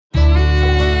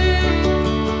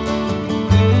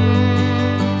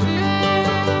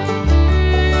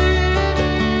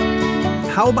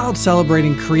how about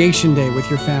celebrating Creation Day with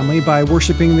your family by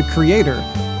worshiping the Creator,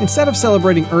 instead of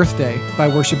celebrating Earth Day by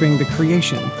worshiping the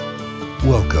creation?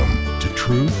 Welcome to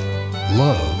Truth,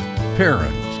 Love,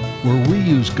 Parents, where we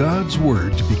use God's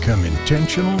Word to become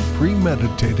intentional,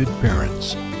 premeditated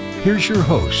parents. Here's your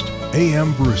host,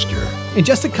 A.M. Brewster. In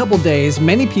just a couple days,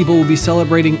 many people will be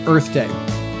celebrating Earth Day.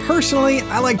 Personally,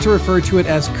 I like to refer to it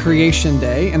as Creation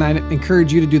Day, and I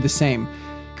encourage you to do the same.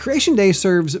 Creation Day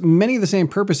serves many of the same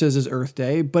purposes as Earth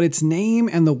Day, but its name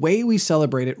and the way we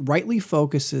celebrate it rightly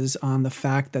focuses on the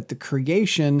fact that the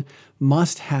creation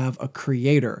must have a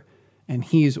creator, and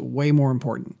he's way more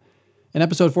important. In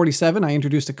episode 47, I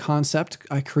introduced a concept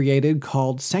I created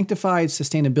called Sanctified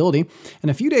Sustainability, and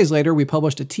a few days later, we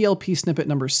published a TLP snippet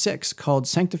number 6 called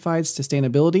Sanctified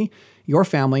Sustainability, Your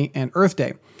Family, and Earth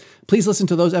Day. Please listen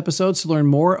to those episodes to learn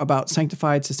more about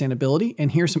sanctified sustainability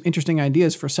and hear some interesting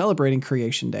ideas for celebrating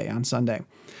Creation Day on Sunday.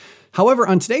 However,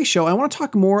 on today's show, I want to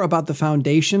talk more about the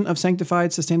foundation of sanctified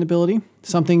sustainability,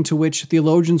 something to which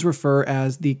theologians refer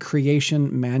as the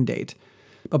creation mandate.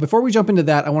 But before we jump into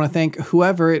that, I want to thank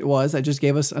whoever it was that just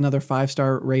gave us another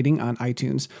 5-star rating on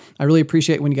iTunes. I really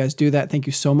appreciate when you guys do that. Thank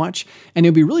you so much. And it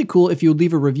would be really cool if you would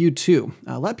leave a review too.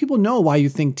 Let people know why you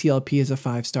think TLP is a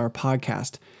 5-star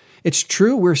podcast. It's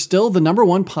true, we're still the number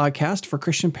one podcast for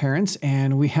Christian parents,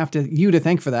 and we have you to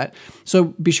thank for that.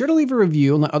 So be sure to leave a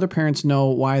review and let other parents know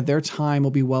why their time will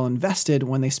be well invested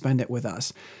when they spend it with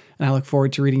us. And I look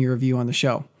forward to reading your review on the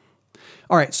show.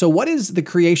 All right, so what is the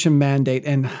creation mandate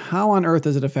and how on earth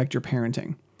does it affect your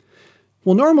parenting?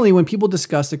 Well, normally when people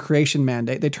discuss the creation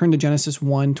mandate, they turn to Genesis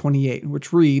 1:28,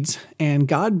 which reads, "And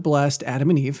God blessed Adam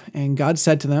and Eve, and God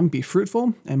said to them, be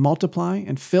fruitful and multiply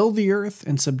and fill the earth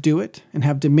and subdue it and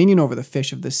have dominion over the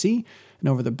fish of the sea and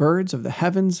over the birds of the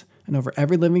heavens and over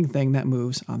every living thing that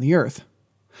moves on the earth."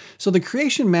 So the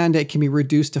creation mandate can be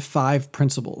reduced to 5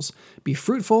 principles: be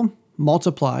fruitful,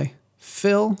 multiply,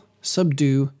 fill,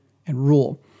 subdue, and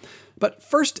rule. But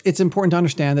first, it's important to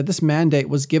understand that this mandate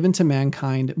was given to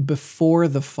mankind before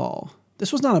the fall.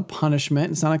 This was not a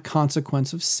punishment. It's not a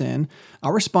consequence of sin.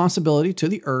 Our responsibility to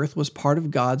the earth was part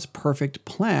of God's perfect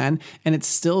plan, and it's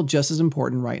still just as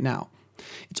important right now.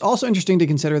 It's also interesting to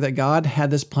consider that God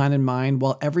had this plan in mind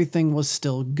while everything was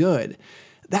still good.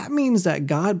 That means that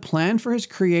God planned for his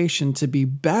creation to be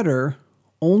better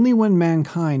only when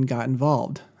mankind got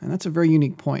involved, and that's a very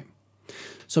unique point.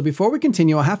 So before we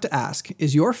continue, I have to ask,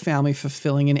 is your family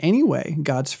fulfilling in any way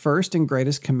God's first and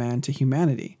greatest command to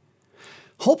humanity?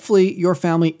 Hopefully, your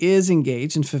family is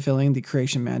engaged in fulfilling the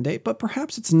creation mandate, but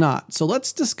perhaps it's not. So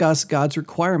let's discuss God's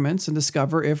requirements and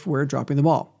discover if we're dropping the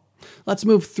ball. Let's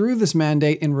move through this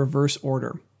mandate in reverse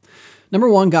order. Number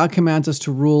 1, God commands us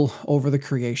to rule over the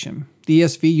creation. The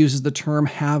ESV uses the term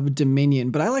have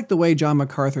dominion, but I like the way John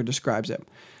MacArthur describes it.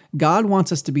 God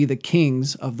wants us to be the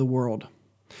kings of the world.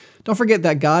 Don't forget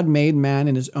that God made man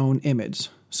in his own image,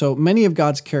 so many of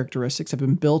God's characteristics have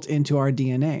been built into our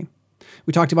DNA.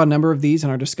 We talked about a number of these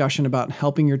in our discussion about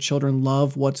helping your children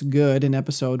love what's good in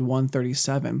episode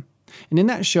 137. And in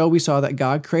that show, we saw that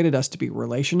God created us to be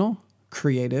relational,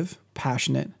 creative,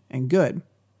 passionate, and good.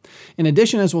 In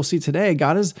addition, as we'll see today,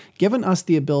 God has given us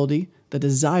the ability, the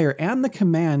desire, and the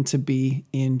command to be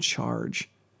in charge.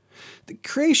 The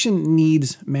creation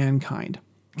needs mankind.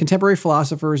 Contemporary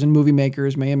philosophers and movie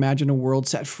makers may imagine a world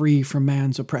set free from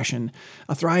man's oppression,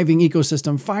 a thriving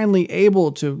ecosystem finally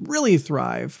able to really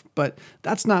thrive, but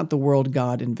that's not the world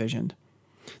God envisioned.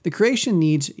 The creation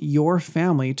needs your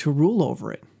family to rule over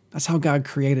it. That's how God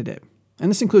created it. And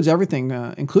this includes everything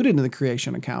included in the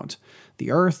creation account: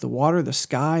 the earth, the water, the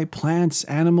sky, plants,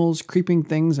 animals, creeping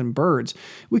things, and birds.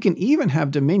 We can even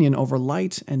have dominion over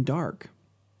light and dark.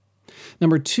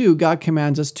 Number 2, God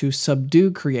commands us to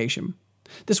subdue creation.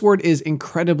 This word is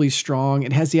incredibly strong.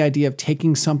 It has the idea of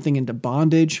taking something into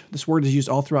bondage. This word is used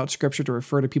all throughout Scripture to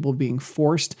refer to people being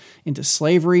forced into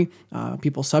slavery,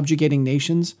 people subjugating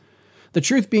nations. The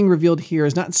truth being revealed here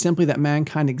is not simply that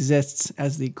mankind exists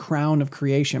as the crown of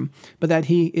creation, but that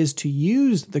he is to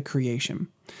use the creation.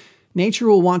 Nature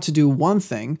will want to do one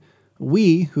thing.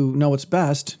 We, who know what's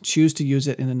best, choose to use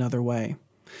it in another way.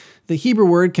 The Hebrew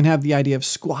word can have the idea of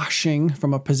squashing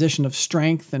from a position of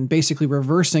strength and basically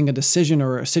reversing a decision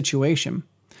or a situation.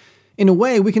 In a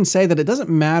way, we can say that it doesn't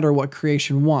matter what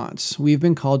creation wants. We've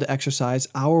been called to exercise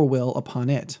our will upon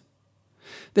it.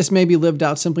 This may be lived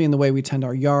out simply in the way we tend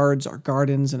our yards, our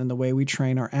gardens, and in the way we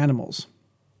train our animals.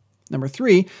 Number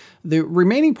 3, the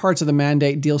remaining parts of the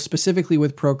mandate deal specifically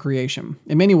with procreation.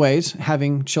 In many ways,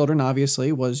 having children,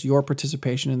 obviously, was your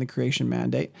participation in the creation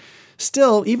mandate.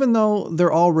 Still, even though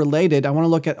they're all related, I want to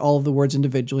look at all of the words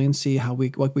individually and see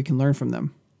what we can learn from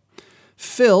them.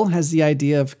 Fill has the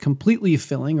idea of completely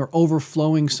filling or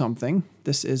overflowing something.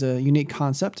 This is a unique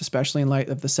concept, especially in light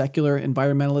of the secular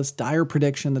environmentalist dire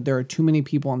prediction that there are too many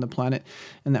people on the planet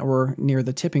and that we're near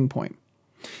the tipping point.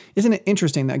 Isn't it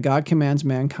interesting that God commands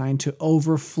mankind to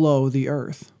overflow the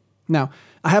earth? Now,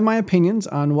 I have my opinions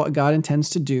on what God intends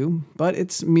to do, but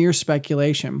it's mere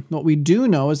speculation. What we do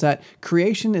know is that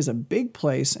creation is a big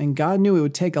place, and God knew it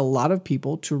would take a lot of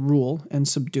people to rule and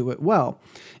subdue it well.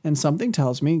 And something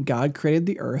tells me God created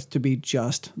the earth to be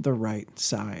just the right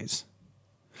size.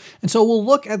 And so we'll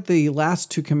look at the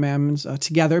last two commandments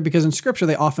together, because in Scripture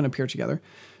they often appear together.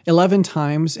 11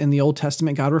 times in the Old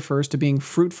Testament, God refers to being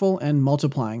fruitful and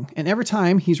multiplying. And every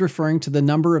time he's referring to the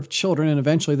number of children and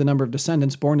eventually the number of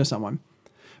descendants born to someone.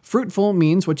 Fruitful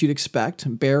means what you'd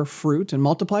expect, bear fruit, and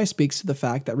multiply speaks to the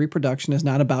fact that reproduction is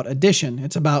not about addition,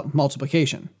 it's about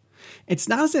multiplication. It's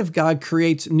not as if God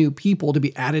creates new people to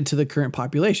be added to the current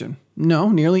population. No,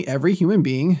 nearly every human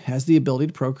being has the ability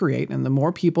to procreate, and the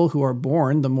more people who are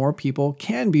born, the more people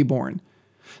can be born.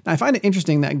 Now, I find it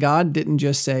interesting that God didn't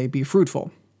just say, be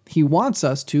fruitful. He wants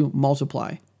us to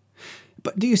multiply.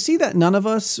 But do you see that none of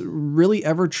us really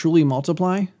ever truly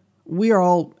multiply? We are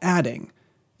all adding.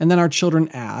 And then our children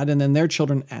add, and then their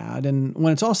children add. And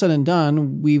when it's all said and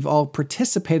done, we've all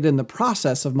participated in the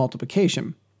process of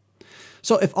multiplication.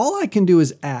 So if all I can do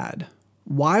is add,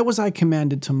 why was I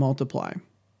commanded to multiply?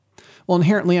 Well,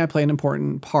 inherently, I play an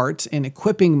important part in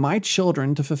equipping my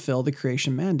children to fulfill the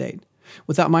creation mandate.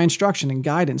 Without my instruction and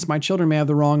guidance, my children may have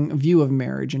the wrong view of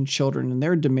marriage and children and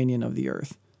their dominion of the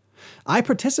earth. I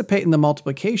participate in the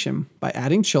multiplication by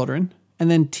adding children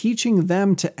and then teaching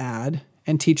them to add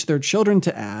and teach their children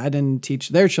to add and teach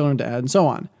their children to add and so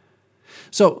on.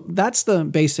 So that's the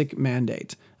basic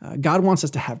mandate. God wants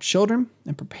us to have children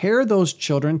and prepare those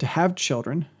children to have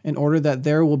children in order that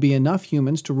there will be enough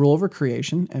humans to rule over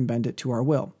creation and bend it to our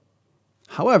will.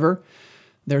 However,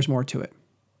 there's more to it.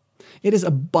 It is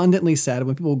abundantly sad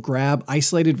when people grab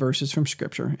isolated verses from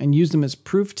Scripture and use them as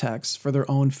proof texts for their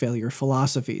own failure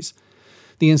philosophies.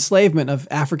 The enslavement of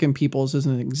African peoples is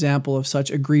an example of such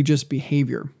egregious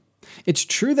behavior. It's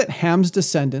true that Ham's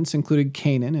descendants included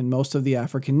Canaan and most of the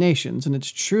African nations, and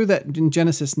it's true that in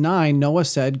Genesis 9, Noah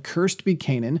said, "Cursed be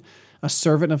Canaan, a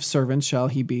servant of servants shall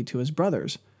he be to his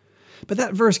brothers." But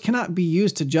that verse cannot be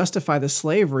used to justify the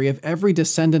slavery of every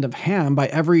descendant of Ham by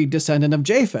every descendant of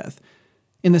Japheth.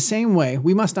 In the same way,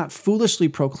 we must not foolishly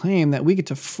proclaim that we get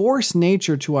to force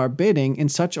nature to our bidding in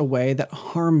such a way that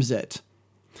harms it.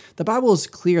 The Bible is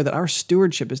clear that our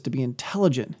stewardship is to be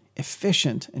intelligent,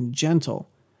 efficient, and gentle.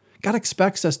 God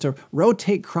expects us to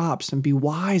rotate crops and be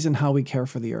wise in how we care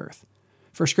for the earth.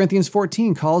 1 Corinthians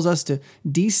 14 calls us to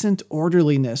decent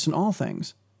orderliness in all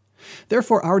things.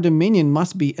 Therefore, our dominion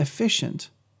must be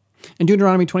efficient. In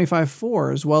Deuteronomy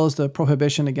 25:4, as well as the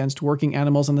prohibition against working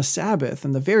animals on the Sabbath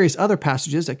and the various other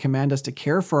passages that command us to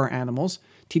care for our animals,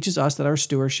 teaches us that our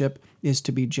stewardship is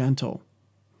to be gentle.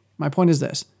 My point is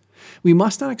this: we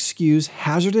must not excuse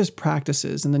hazardous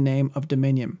practices in the name of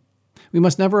dominion. We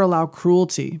must never allow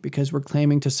cruelty because we're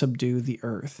claiming to subdue the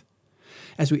earth.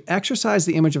 As we exercise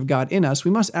the image of God in us,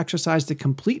 we must exercise the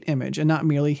complete image and not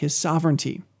merely his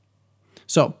sovereignty.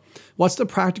 So, what's the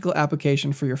practical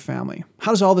application for your family?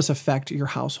 How does all this affect your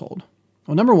household?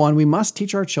 Well, number one, we must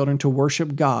teach our children to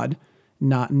worship God,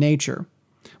 not nature.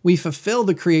 We fulfill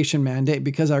the creation mandate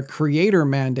because our Creator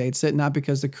mandates it, not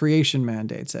because the creation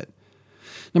mandates it.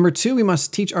 Number two, we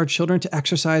must teach our children to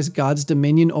exercise God's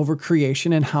dominion over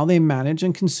creation and how they manage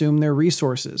and consume their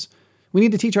resources. We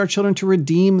need to teach our children to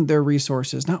redeem their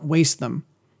resources, not waste them.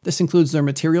 This includes their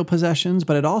material possessions,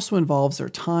 but it also involves their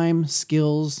time,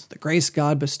 skills, the grace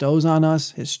God bestows on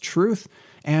us, his truth,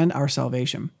 and our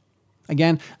salvation.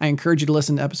 Again, I encourage you to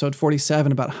listen to episode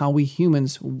 47 about how we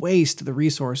humans waste the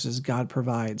resources God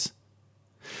provides.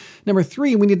 Number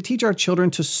three, we need to teach our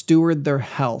children to steward their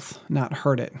health, not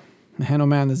hurt it. Man, oh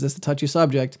man, is this a touchy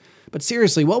subject. But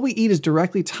seriously, what we eat is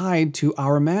directly tied to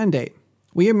our mandate.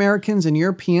 We Americans and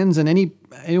Europeans and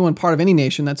anyone part of any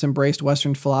nation that's embraced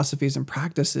Western philosophies and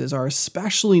practices are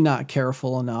especially not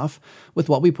careful enough with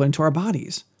what we put into our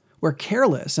bodies. We're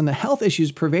careless, and the health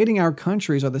issues pervading our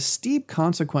countries are the steep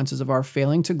consequences of our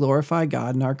failing to glorify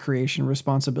God in our creation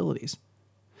responsibilities.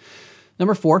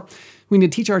 Number four, we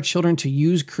need to teach our children to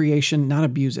use creation, not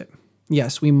abuse it.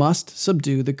 Yes, we must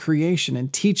subdue the creation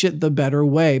and teach it the better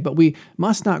way, but we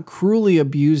must not cruelly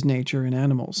abuse nature and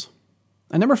animals.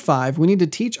 And number five, we need to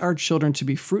teach our children to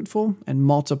be fruitful and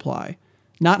multiply,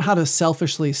 not how to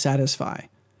selfishly satisfy.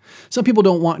 Some people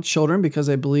don't want children because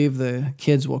they believe the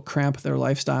kids will cramp their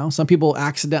lifestyle. Some people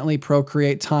accidentally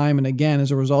procreate time and again as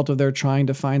a result of their trying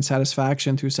to find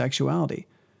satisfaction through sexuality.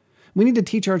 We need to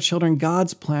teach our children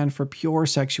God's plan for pure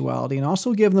sexuality and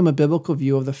also give them a biblical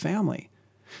view of the family.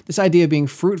 This idea of being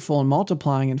fruitful and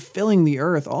multiplying and filling the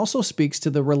earth also speaks to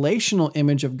the relational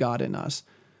image of God in us.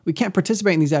 We can't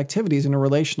participate in these activities in a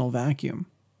relational vacuum.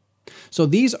 So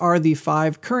these are the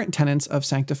 5 current tenets of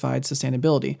sanctified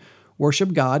sustainability.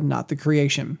 Worship God, not the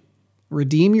creation.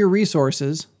 Redeem your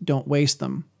resources, don't waste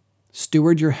them.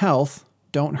 Steward your health,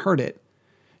 don't hurt it.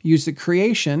 Use the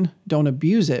creation, don't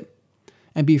abuse it.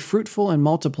 And be fruitful and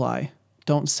multiply,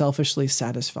 don't selfishly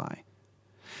satisfy.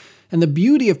 And the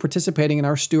beauty of participating in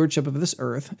our stewardship of this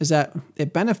earth is that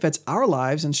it benefits our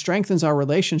lives and strengthens our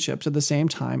relationships at the same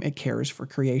time it cares for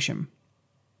creation.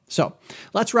 So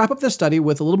let's wrap up this study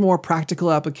with a little more practical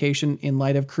application in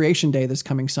light of Creation Day this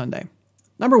coming Sunday.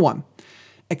 Number 1,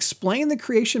 explain the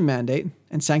creation mandate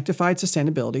and sanctified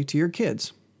sustainability to your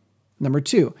kids. Number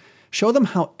 2, show them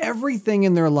how everything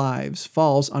in their lives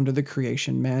falls under the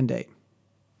creation mandate.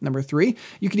 Number 3,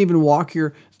 you can even walk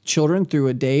your children through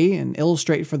a day and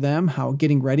illustrate for them how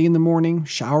getting ready in the morning,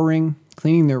 showering,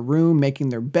 cleaning their room, making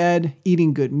their bed,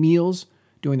 eating good meals,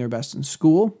 doing their best in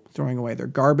school, throwing away their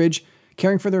garbage,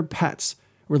 caring for their pets,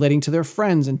 relating to their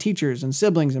friends and teachers and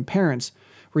siblings and parents,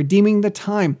 redeeming the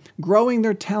time, growing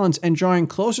their talents, and drawing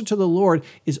closer to the Lord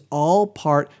is all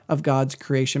part of God's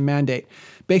creation mandate.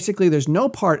 Basically, there's no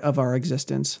part of our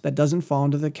existence that doesn't fall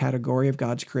into the category of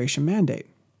God's creation mandate.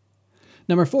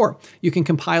 Number 4, you can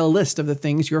compile a list of the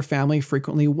things your family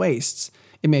frequently wastes.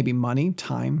 It may be money,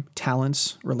 time,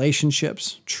 talents,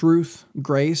 relationships, truth,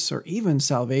 grace, or even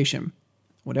salvation.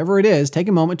 Whatever it is, take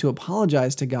a moment to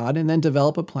apologize to God and then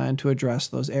develop a plan to address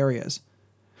those areas.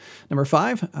 Number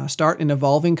 5, start an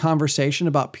evolving conversation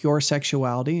about pure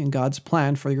sexuality and God's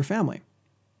plan for your family.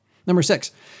 Number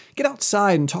 6, get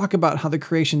outside and talk about how the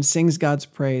creation sings God's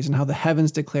praise and how the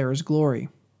heavens declare His glory.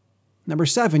 Number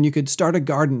 7, you could start a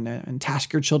garden and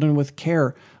task your children with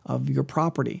care of your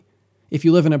property. If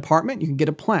you live in an apartment, you can get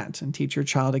a plant and teach your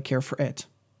child to care for it.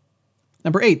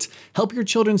 Number 8, help your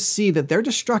children see that their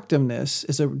destructiveness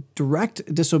is a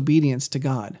direct disobedience to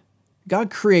God. God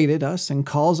created us and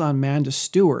calls on man to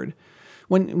steward.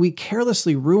 When we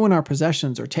carelessly ruin our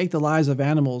possessions or take the lives of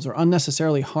animals or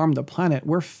unnecessarily harm the planet,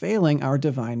 we're failing our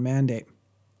divine mandate.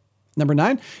 Number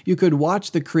 9, you could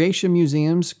watch the Creation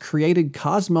Museum's Created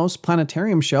Cosmos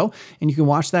Planetarium show, and you can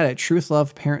watch that at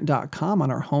truthloveparent.com on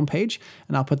our homepage,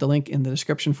 and I'll put the link in the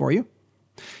description for you.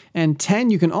 And 10,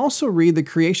 you can also read the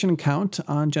creation account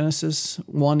on Genesis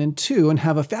 1 and 2 and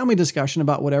have a family discussion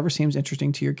about whatever seems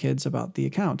interesting to your kids about the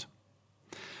account.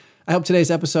 I hope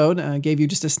today's episode gave you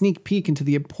just a sneak peek into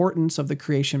the importance of the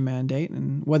creation mandate,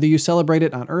 and whether you celebrate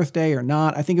it on Earth Day or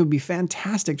not, I think it would be a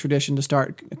fantastic tradition to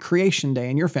start Creation Day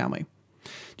in your family.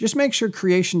 Just make sure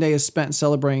Creation Day is spent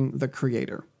celebrating the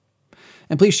Creator.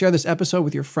 And please share this episode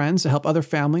with your friends to help other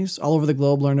families all over the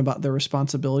globe learn about their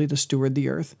responsibility to steward the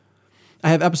earth. I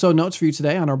have episode notes for you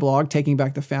today on our blog, Taking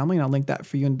Back the Family, and I'll link that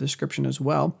for you in the description as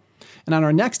well. And on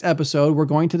our next episode, we're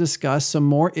going to discuss some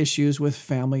more issues with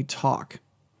family talk.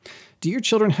 Do your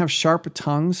children have sharp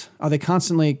tongues? Are they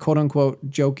constantly, quote-unquote,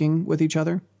 joking with each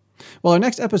other? Well, our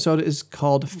next episode is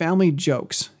called Family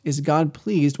Jokes. Is God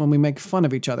pleased when we make fun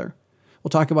of each other? We'll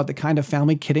talk about the kind of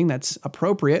family kidding that's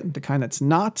appropriate, the kind that's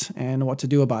not, and what to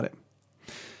do about it.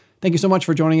 Thank you so much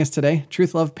for joining us today.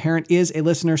 Truth Love Parent is a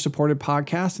listener-supported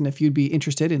podcast, and if you'd be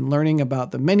interested in learning about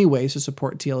the many ways to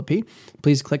support TLP,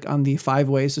 please click on the 5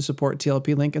 ways to support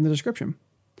TLP link in the description.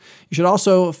 You should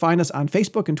also find us on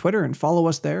Facebook and Twitter and follow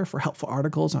us there for helpful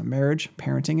articles on marriage,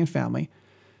 parenting, and family.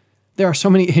 There are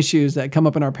so many issues that come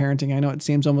up in our parenting. I know it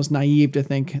seems almost naive to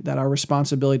think that our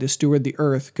responsibility to steward the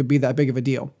earth could be that big of a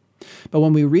deal. But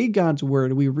when we read God's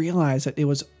word, we realize that it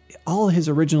was all His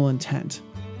original intent,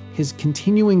 His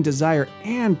continuing desire,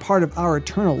 and part of our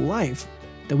eternal life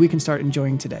that we can start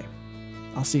enjoying today.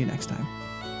 I'll see you next time.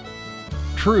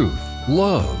 Truth,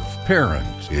 Love,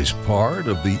 Parent is part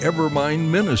of the Evermind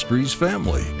Ministries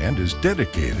family and is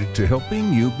dedicated to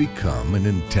helping you become an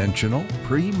intentional,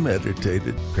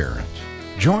 premeditated parent.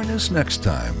 Join us next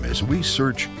time as we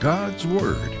search God's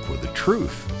Word for the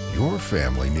truth your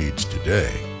family needs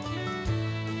today.